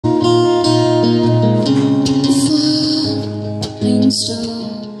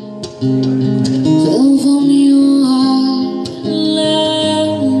fell from your heart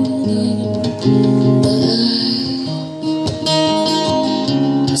louder, but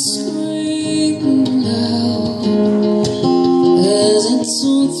I screamed out as it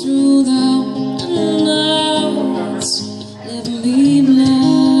tore through the nights, left me blind.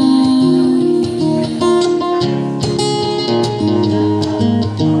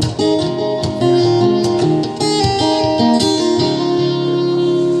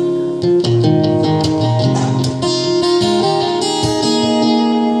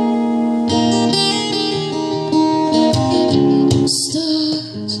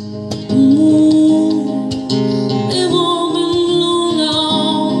 Stars, moon, they've all been blown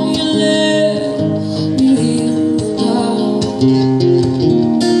out. You left me in the dark.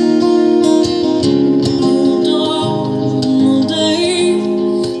 No dark, no day,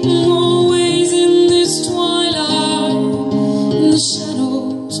 always in this twilight, in the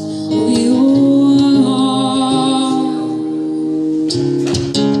shadows of your heart.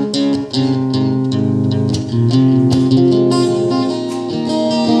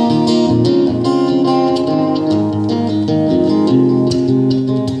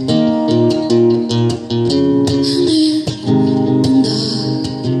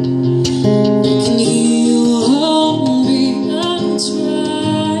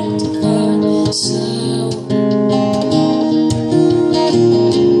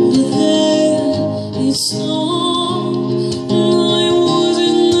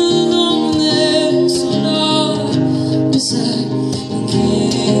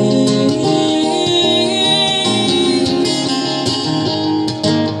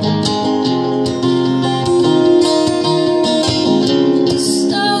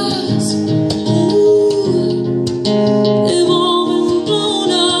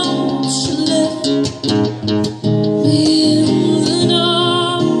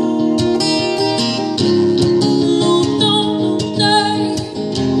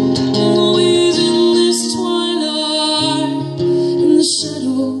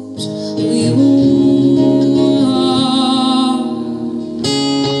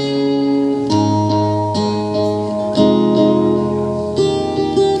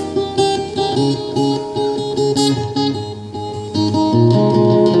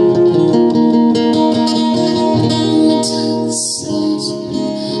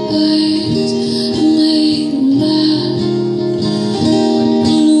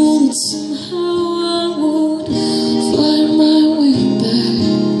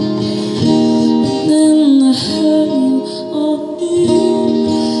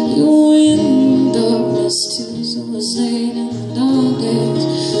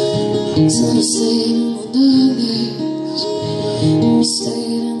 So I stayed in the darkness, we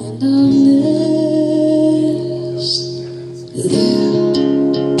stayed in the darkness, yeah.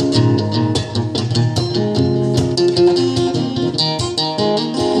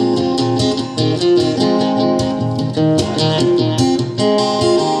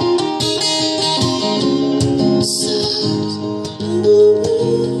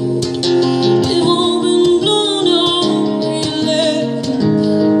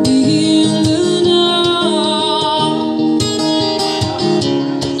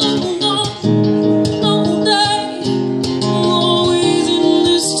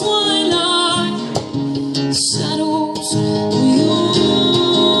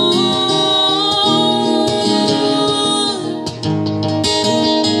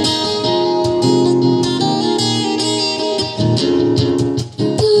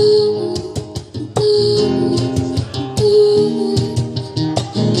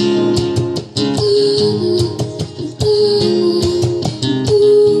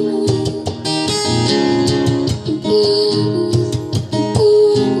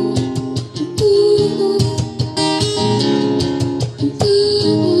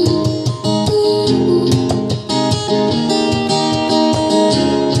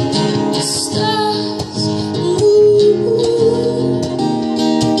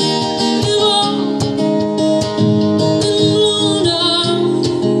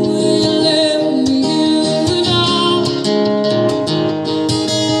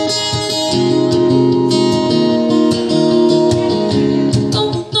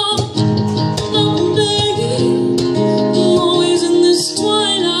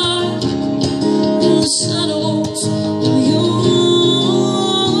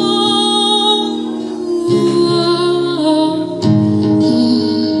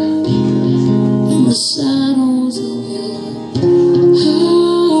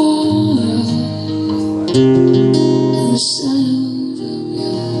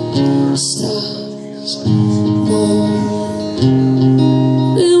 Stars, moon,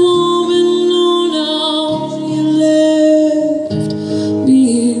 they won't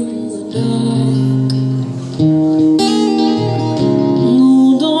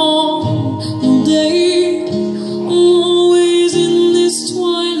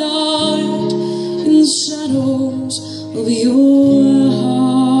echoes of your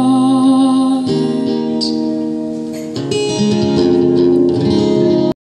heart.